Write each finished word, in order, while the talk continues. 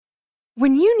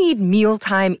When you need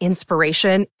mealtime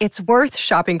inspiration, it's worth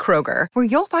shopping Kroger, where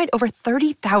you'll find over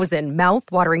 30,000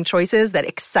 mouth-watering choices that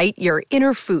excite your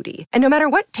inner foodie. And no matter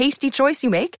what tasty choice you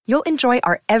make, you'll enjoy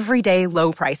our everyday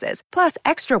low prices, plus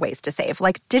extra ways to save,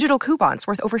 like digital coupons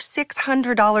worth over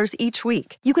 $600 each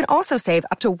week. You can also save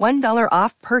up to $1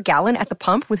 off per gallon at the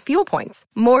pump with fuel points.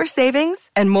 More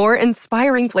savings and more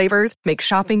inspiring flavors make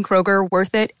shopping Kroger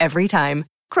worth it every time.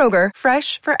 Kroger,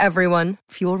 fresh for everyone.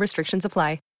 Fuel restrictions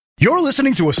apply. You're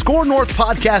listening to a Score North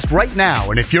podcast right now,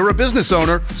 and if you're a business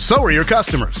owner, so are your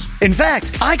customers. In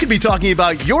fact, I could be talking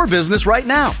about your business right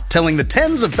now, telling the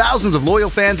tens of thousands of loyal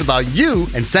fans about you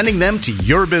and sending them to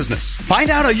your business. Find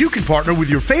out how you can partner with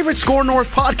your favorite Score North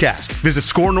podcast. Visit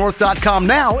scorenorth.com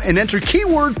now and enter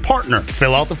keyword partner.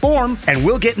 Fill out the form, and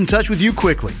we'll get in touch with you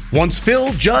quickly. Once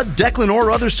Phil, Judd, Declan, or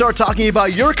others start talking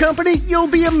about your company, you'll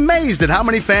be amazed at how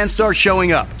many fans start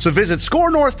showing up. So visit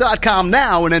scorenorth.com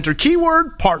now and enter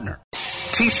keyword partner.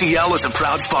 TCL is a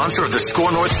proud sponsor of the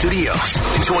Score North Studios.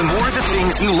 Enjoy more of the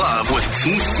things you love with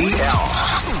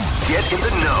TCL. Get in the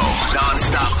know.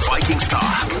 Non-stop Vikings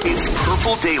talk. It's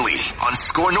Purple Daily on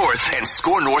Score North and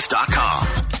scorenorth.com.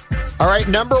 All right,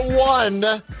 number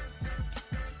one,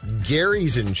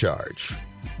 Gary's in charge.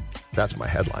 That's my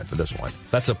headline for this one.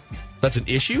 That's an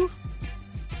issue?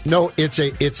 No, it's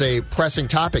a pressing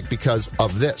topic because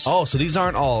of this. Oh, so these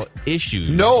aren't all issues.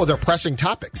 No, they're pressing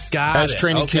topics as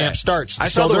training camp starts. I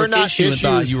saw they're not issue issues.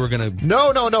 And thought you were going to.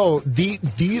 No.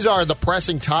 These are the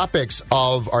pressing topics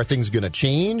of are things going to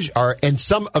change? And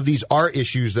some of these are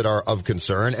issues that are of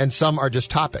concern, and some are just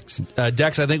topics.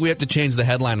 Dex, I think we have to change the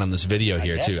headline on this video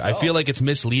here too. So. I feel like it's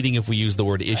misleading if we use the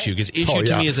word issue because issue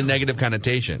to me is a negative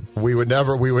connotation. We would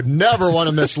never want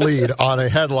to mislead on a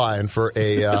headline for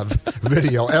a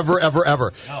video.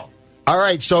 Ever. No. All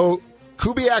right, so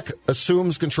Kubiak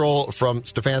assumes control from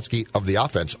Stefanski of the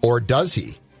offense, or does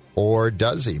he?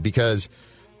 Because,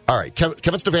 all right, Kevin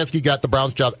Stefanski got the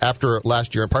Browns job after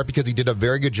last year, in part because he did a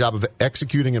very good job of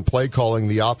executing and play calling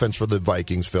the offense for the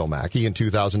Vikings, Phil Mackey, in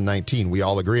 2019. We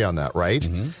all agree on that, right?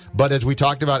 Mm-hmm. But as we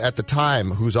talked about at the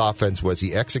time, whose offense was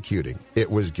he executing?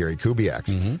 It was Gary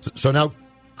Kubiak's. Mm-hmm. So now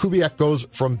Kubiak goes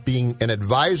from being an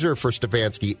advisor for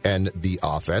Stefanski and the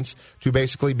offense to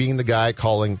basically being the guy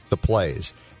calling the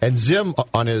plays. And Zim,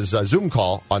 on his Zoom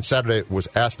call on Saturday, was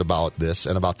asked about this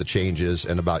and about the changes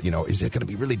and about, is it going to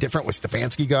be really different with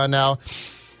Stefanski gone now?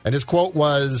 And his quote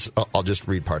was, I'll just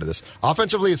read part of this.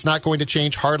 Offensively, it's not going to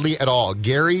change hardly at all.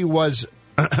 Gary was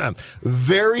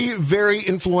very, very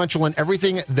influential in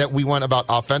everything that we went about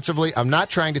offensively. I'm not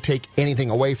trying to take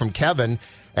anything away from Kevin.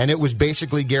 And it was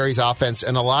basically Gary's offense,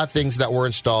 and a lot of things that were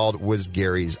installed was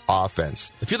Gary's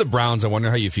offense. If you're the Browns, I wonder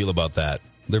how you feel about that.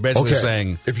 They're basically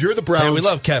saying, if you're the Browns, hey, we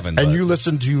love Kevin, and you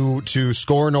listen to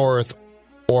Score North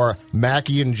or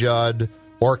Mackey and Judd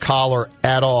or Collar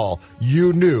at all,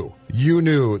 you knew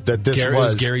that this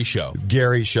was Gary's show.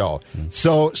 Gary's show.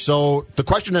 Mm-hmm. So the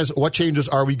question is, what changes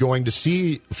are we going to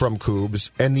see from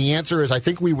Coobs? And the answer is, I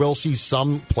think we will see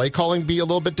some play calling be a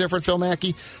little bit different, Phil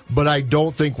Mackey, but I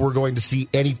don't think we're going to see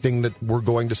anything that we're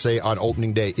going to say on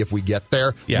opening day if we get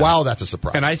there. Yeah. Wow, that's a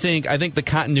surprise. And I think the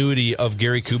continuity of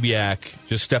Gary Kubiak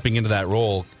just stepping into that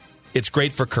role, it's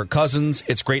great for Kirk Cousins.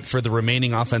 It's great for the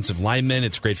remaining offensive linemen.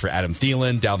 It's great for Adam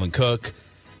Thielen, Dalvin Cook.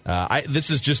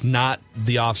 This is just not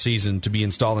the offseason to be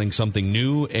installing something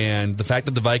new, and the fact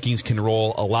that the Vikings can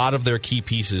roll a lot of their key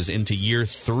pieces into year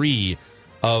 3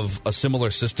 of a similar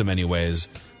system anyways,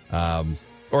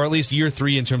 or at least year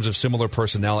 3 in terms of similar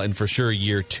personnel, and for sure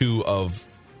year 2 of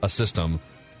a system,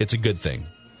 it's a good thing.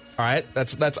 All right,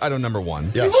 that's item number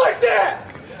 1. Yes. You like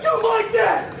that? You like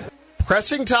that?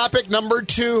 Pressing topic number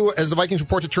 2 as the Vikings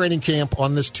report to training camp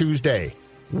on this Tuesday.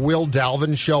 Will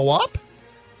Dalvin show up?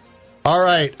 All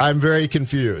right, I'm very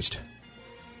confused.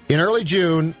 In early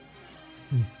June,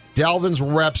 Dalvin's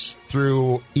reps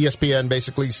through ESPN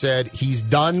basically said he's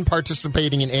done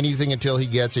participating in anything until he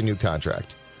gets a new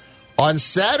contract. On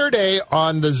Saturday,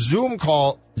 on the Zoom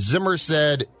call, Zimmer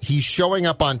said he's showing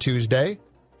up on Tuesday.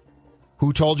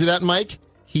 Who told you that, Mike?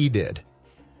 He did.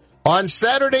 On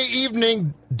Saturday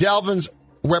evening, Dalvin's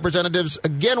representatives,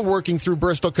 again working through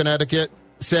Bristol, Connecticut,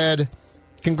 said,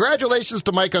 congratulations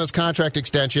to Mike on his contract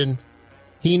extension.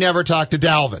 He never talked to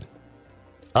Dalvin.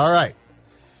 All right.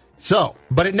 So,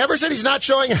 but it never said he's not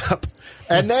showing up.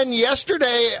 And then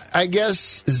yesterday, I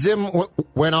guess Zim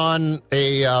went on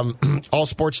a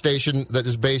all-sports station that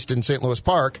is based in St. Louis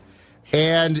Park,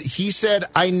 and he said,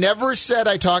 I never said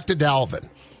I talked to Dalvin.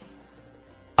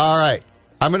 All right.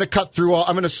 I'm going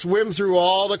to swim through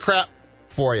all the crap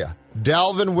for you.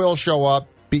 Dalvin will show up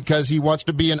because he wants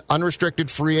to be an unrestricted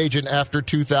free agent after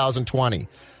 2020.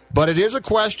 But it is a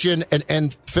question,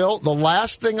 and Phil, the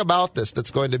last thing about this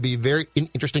that's going to be very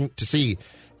interesting to see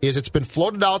is it's been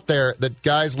floated out there that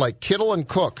guys like Kittle and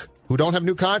Cook, who don't have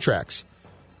new contracts,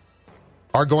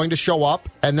 are going to show up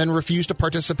and then refuse to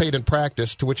participate in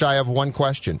practice, to which I have one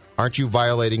question. Aren't you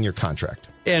violating your contract?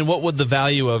 And what would the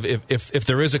value of, if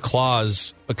there is a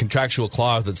clause, a contractual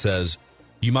clause that says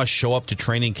you must show up to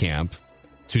training camp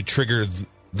to trigger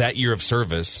that year of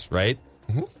service, right?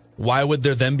 Mm-hmm. Why would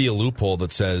there then be a loophole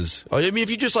that says, if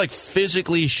you just like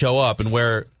physically show up and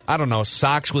wear, I don't know,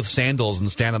 socks with sandals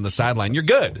and stand on the sideline, you're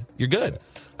good. You're good.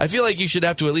 I feel like you should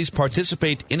have to at least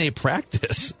participate in a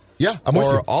practice. Yeah, I'm with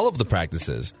you. Or all of the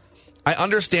practices. I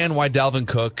understand why Dalvin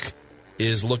Cook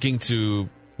is looking to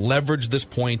leverage this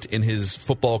point in his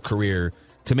football career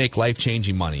to make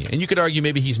life-changing money. And you could argue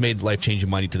maybe he's made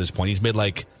life-changing money to this point. He's made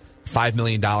like $5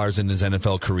 million in his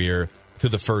NFL career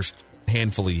through the first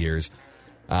handful of years.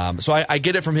 So I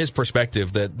get it from his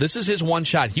perspective that this is his one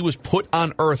shot. He was put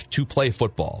on earth to play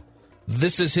football.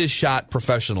 This is his shot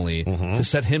professionally to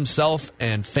set himself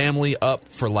and family up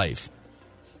for life.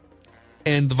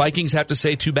 And the Vikings have to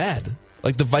say, too bad.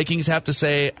 Like, the Vikings have to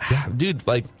say, dude,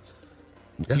 like,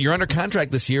 you're under contract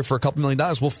this year for $2 million.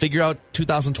 We'll figure out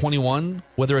 2021,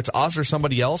 whether it's us or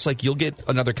somebody else. Like, you'll get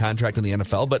another contract in the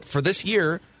NFL. But for this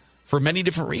year, for many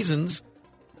different reasons,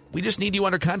 we just need you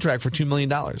under contract for $2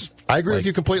 million. I agree with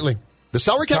you completely. The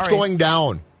salary cap's going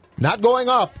down. Not going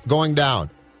up, going down.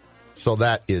 So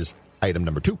that is item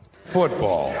number 2.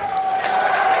 Football.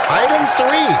 Item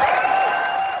 3.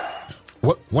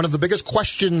 One of the biggest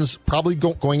questions probably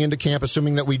going into camp,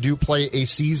 assuming that we do play a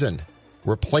season,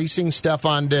 replacing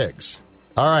Stefon Diggs.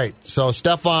 All right, so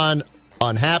Stefon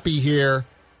unhappy here,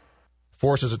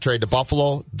 forces a trade to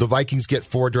Buffalo. The Vikings get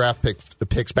 4 draft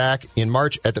picks back in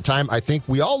March. At the time, I think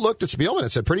we all looked at Spielman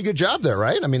and said, pretty good job there,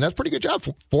 right? I mean, that's a pretty good job.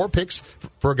 4 picks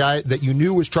for a guy that you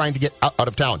knew was trying to get out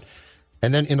of town.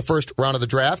 And then in the first round of the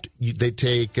draft, they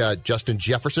take Justin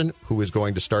Jefferson, who is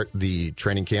going to start the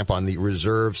training camp on the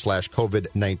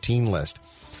reserve/COVID-19 list.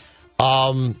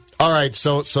 All right,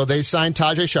 so they signed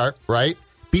Tajay Sharp, right?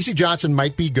 B.C. Johnson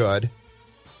might be good,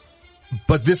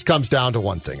 but this comes down to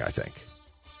one thing, I think.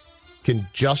 Can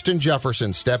Justin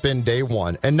Jefferson step in day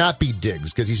one and not be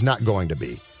Diggs, because he's not going to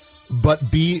be,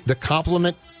 but be the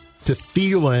complement to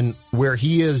Thielen where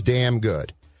he is damn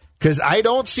good? Because I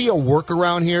don't see a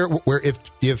workaround here where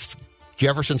if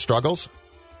Jefferson struggles,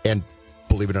 and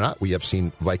believe it or not, we have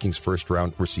seen Vikings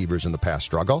first-round receivers in the past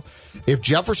struggle. If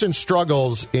Jefferson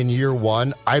struggles in year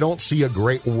one, I don't see a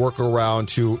great workaround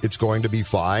to it's going to be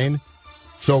fine.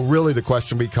 So really the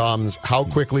question becomes, how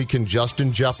quickly can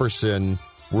Justin Jefferson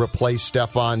replace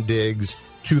Stefon Diggs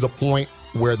to the point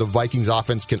where the Vikings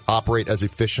offense can operate as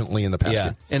efficiently in the past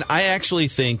game? And I actually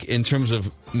think in terms of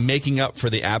making up for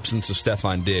the absence of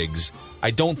Stefon Diggs,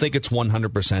 I don't think it's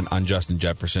 100% on Justin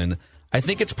Jefferson. I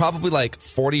think it's probably like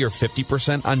 40 or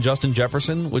 50% on Justin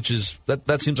Jefferson, which is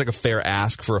that seems like a fair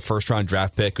ask for a first-round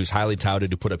draft pick who's highly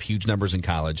touted, who put up huge numbers in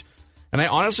college. And I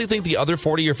honestly think the other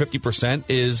 40 or 50%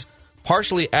 is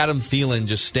partially Adam Thielen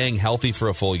just staying healthy for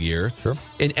a full year. Sure.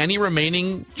 And any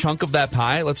remaining chunk of that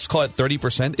pie, let's call it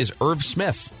 30%, is Irv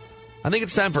Smith. I think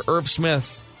it's time for Irv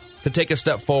Smith to take a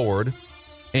step forward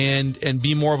and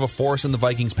be more of a force in the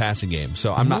Vikings passing game.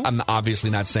 So I'm obviously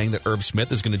not saying that Irv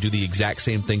Smith is going to do the exact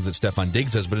same things that Stefon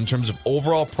Diggs does, but in terms of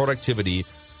overall productivity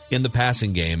in the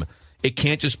passing game, it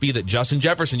can't just be that Justin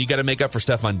Jefferson, you got to make up for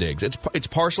Stefon Diggs. It's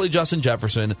partially Justin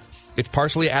Jefferson, it's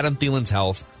partially Adam Thielen's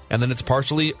health, and then it's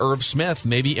partially Irv Smith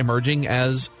maybe emerging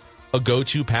as a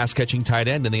go-to pass-catching tight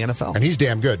end in the NFL. And he's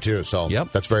damn good, too, so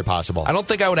that's very possible. I don't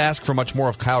think I would ask for much more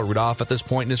of Kyle Rudolph at this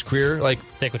point in his career. Like,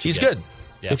 he's good.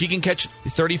 Yeah. If he can catch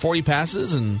 30, 40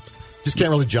 passes and... Just can't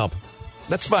really jump.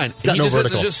 That's fine. He just has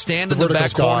to just stand in the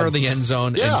back corner of the end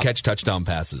zone and catch touchdown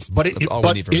passes. That's all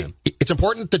we need from him. It's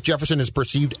important that Jefferson is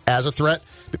perceived as a threat,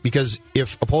 because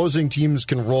if opposing teams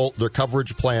can roll their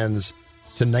coverage plans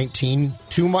to 19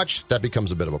 too much, that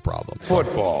becomes a bit of a problem.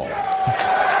 Football.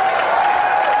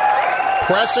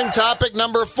 Pressing topic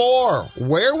number 4.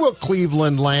 Where will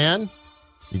Cleveland land?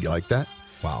 You like that?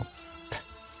 Wow.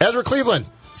 Ezra Cleveland,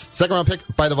 second-round pick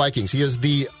by the Vikings. He is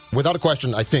without a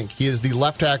question, I think, he is the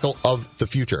left tackle of the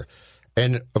future.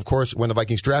 And, of course, when the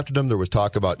Vikings drafted him, there was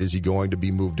talk about, is he going to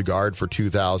be moved to guard for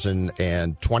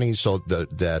 2020 so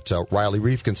that Riley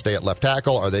Reiff can stay at left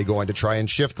tackle? Are they going to try and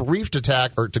shift Reiff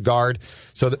to guard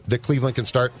so that Cleveland can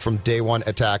start from day one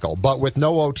at tackle? But with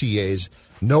no OTAs,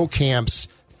 no camps,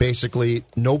 basically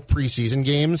no preseason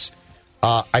games,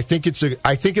 I think it's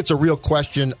a real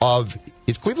question of,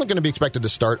 is Cleveland going to be expected to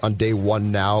start on day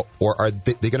one now, or are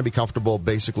they going to be comfortable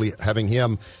basically having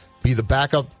him be the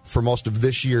backup for most of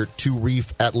this year to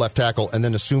Reiff at left tackle, and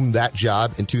then assume that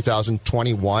job in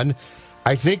 2021.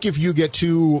 I think if you get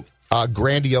too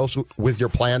grandiose with your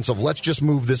plans of let's just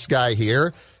move this guy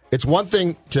here, it's one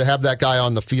thing to have that guy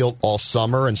on the field all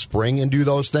summer and spring and do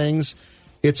those things.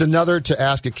 It's another to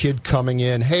ask a kid coming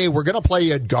in, hey, we're going to play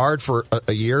you at guard for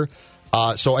a year.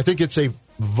 So I think it's a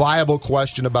viable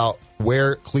question about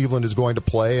where Cleveland is going to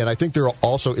play, and I think there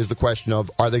also is the question of,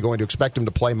 are they going to expect him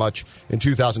to play much in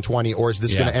 2020, or is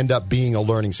this going to end up being a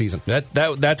learning season?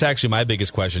 That's actually my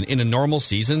biggest question. In a normal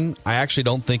season, I actually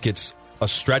don't think it's a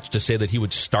stretch to say that he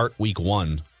would start week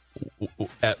 1,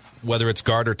 at whether it's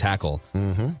guard or tackle.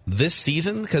 Mm-hmm. This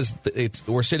season, because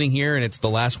we're sitting here and it's the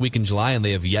last week in July, and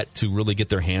they have yet to really get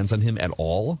their hands on him at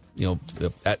all,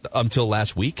 until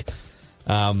last week.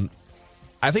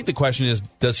 I think the question is,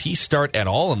 does he start at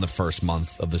all in the first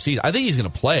month of the season? I think he's going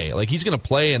to play. He's going to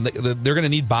play, and they're going to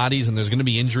need bodies, and there's going to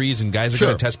be injuries, and guys are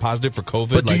going to test positive for COVID.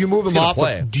 But do you move him off?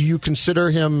 Do you consider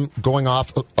him going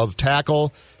off of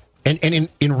tackle? And in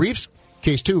Reiff's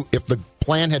case, too, if the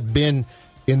plan had been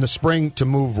in the spring to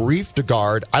move Reiff to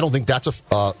guard, I don't think that's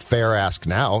a fair ask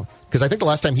now, because I think the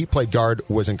last time he played guard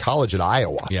was in college at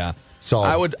Iowa. Yeah. So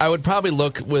I would probably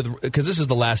look because this is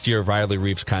the last year of Riley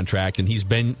Reiff's contract, and he's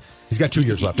got 2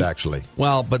 years left, actually.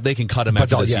 Well, but they can cut him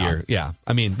after this year. Yeah,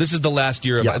 I mean, this is the last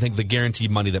year of I think the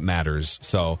guaranteed money that matters.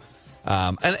 So,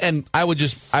 and I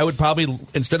would probably,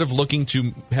 instead of looking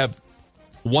to have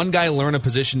one guy learn a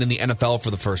position in the NFL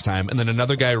for the first time and then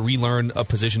another guy relearn a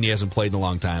position he hasn't played in a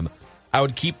long time, I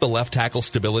would keep the left tackle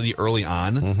stability early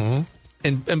on.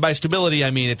 Mm-hmm. And by stability,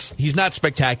 I mean he's not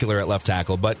spectacular at left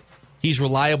tackle, but he's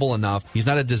reliable enough. He's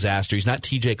not a disaster. He's not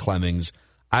TJ Clemmings.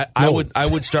 I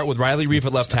would start with Riley Reiff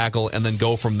at left tackle and then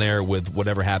go from there with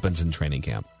whatever happens in training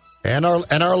camp. And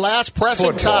our last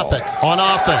pressing topic on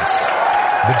offense.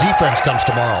 The defense comes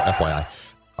tomorrow, FYI.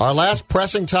 Our last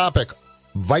pressing topic,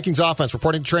 Vikings offense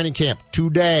reporting to training camp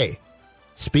today.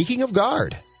 Speaking of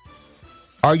guard,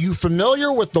 are you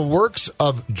familiar with the works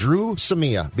of Drew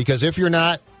Samia? Because if you're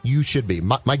not, you should be.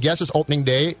 My guess is opening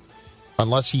day,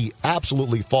 unless he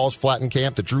absolutely falls flat in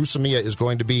camp, that Drew Samia is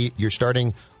going to be your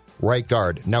starting right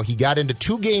guard. Now, he got into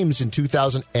 2 games in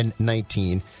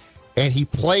 2019, and he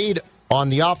played on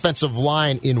the offensive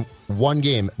line in 1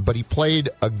 game, but he played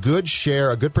a good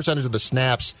percentage of the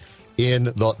snaps in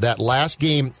that last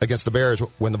game against the Bears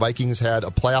when the Vikings had a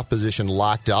playoff position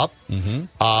locked up.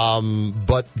 Mm-hmm.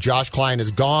 But Josh Klein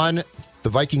is gone. The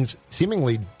Vikings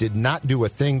seemingly did not do a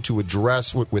thing to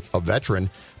address with a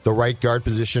veteran the right guard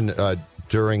position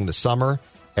during the summer.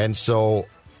 And so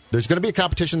there's going to be a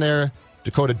competition there.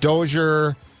 Dakota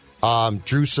Dozier,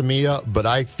 Drew Samia, but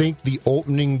I think the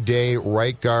opening day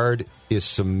right guard is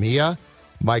Samia.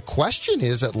 My question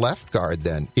is at left guard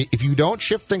then. If you don't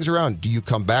shift things around, do you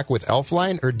come back with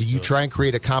Elflein, or do you try and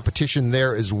create a competition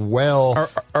there as well?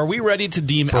 Are we ready to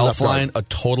deem Elflein a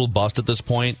total bust at this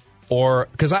point? Or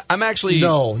because I'm actually...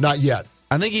 No, not yet.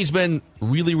 I think he's been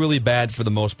really, really bad for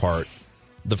the most part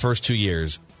the first 2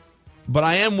 years. But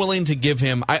I am willing to give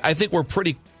him... I think we're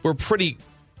pretty...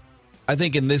 I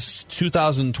think in this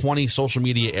 2020 social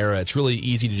media era, it's really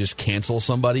easy to just cancel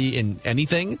somebody in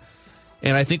anything.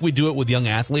 And I think we do it with young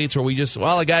athletes where we just,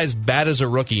 the guy's bad as a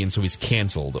rookie, and so he's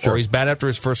canceled. Sure. Or he's bad after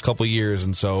his first couple of years,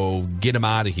 and so get him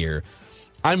out of here.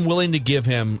 I'm willing to give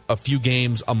him a few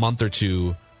games, a month or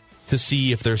two, to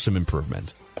see if there's some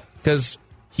improvement. Because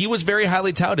he was very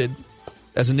highly touted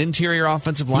as an interior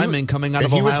offensive lineman coming out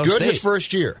of Ohio State. He was good his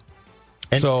first year.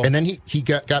 And then he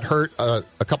got hurt a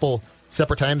couple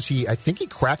separate times. I think he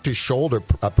cracked his shoulder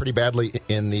pretty badly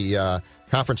in the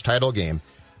conference title game.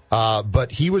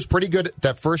 But he was pretty good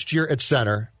that first year at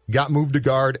center, got moved to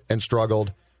guard, and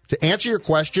struggled. To answer your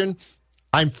question,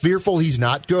 I'm fearful he's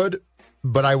not good,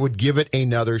 but I would give it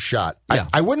another shot. Yeah.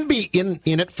 I wouldn't be in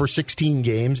it for 16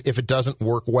 games if it doesn't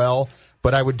work well,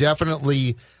 but I would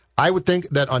think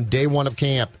that on day 1 of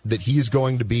camp that he's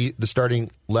going to be the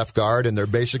starting left guard, and they're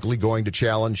basically going to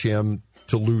challenge him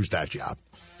to lose that job.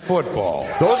 Football.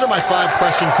 Those are my 5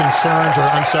 pressing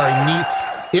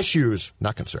issues,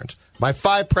 not concerns. My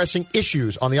 5 pressing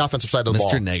issues on the offensive side of the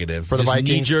ball. Mr. Negative. For the Vikings.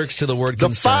 Knee-jerks to the word the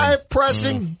concern. 5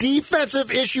 pressing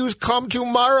defensive issues come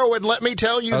tomorrow, and let me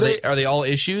tell you... Are they all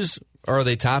issues, or are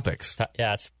they topics?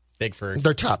 Yeah, it's big for...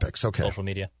 They're topics, okay. Social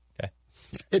media, okay.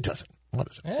 It doesn't. What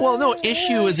is it? Well, no,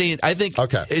 issue is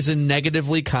a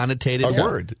negatively connotated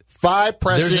word. 5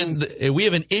 pressing... We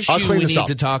have an issue we need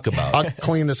to talk about. I'll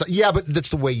clean this up. Yeah, but that's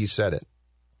the way you said it.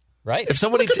 Right. If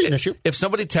somebody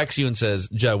texts you and says,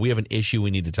 Joe, we have an issue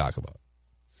we need to talk about,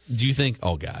 do you think,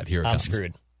 oh, God, here it comes? I'm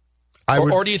screwed.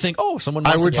 Or do you think, someone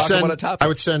wants to talk about a topic? I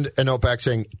would send a note back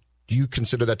saying, Do you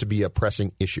consider that to be a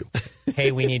pressing issue?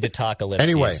 Hey, we need to talk ellipses.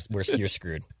 Anyway. You're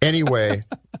screwed. Anyway,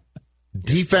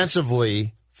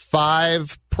 defensively,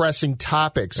 5 pressing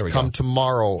topics come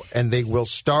tomorrow, and they will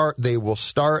start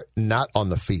not on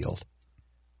the field,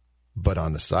 but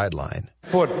on the sideline.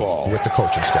 Football. With the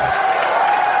coaching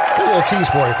staff. A little tease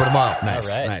for you for tomorrow. Nice,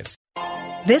 All right. nice.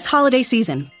 This holiday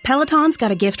season, Peloton's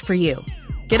got a gift for you.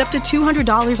 Get up to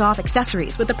 $200 off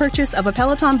accessories with the purchase of a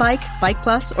Peloton bike, Bike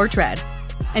Plus, or Tread.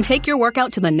 And take your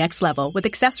workout to the next level with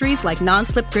accessories like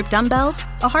non-slip grip dumbbells,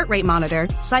 a heart rate monitor,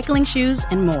 cycling shoes,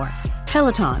 and more.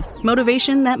 Peloton,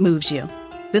 motivation that moves you.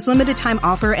 This limited time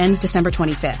offer ends December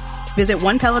 25th. Visit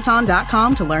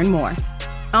onepeloton.com to learn more.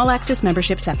 All access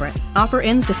membership separate. Offer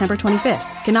ends December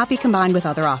 25th. Cannot be combined with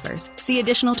other offers. See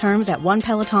additional terms at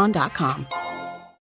onepeloton.com.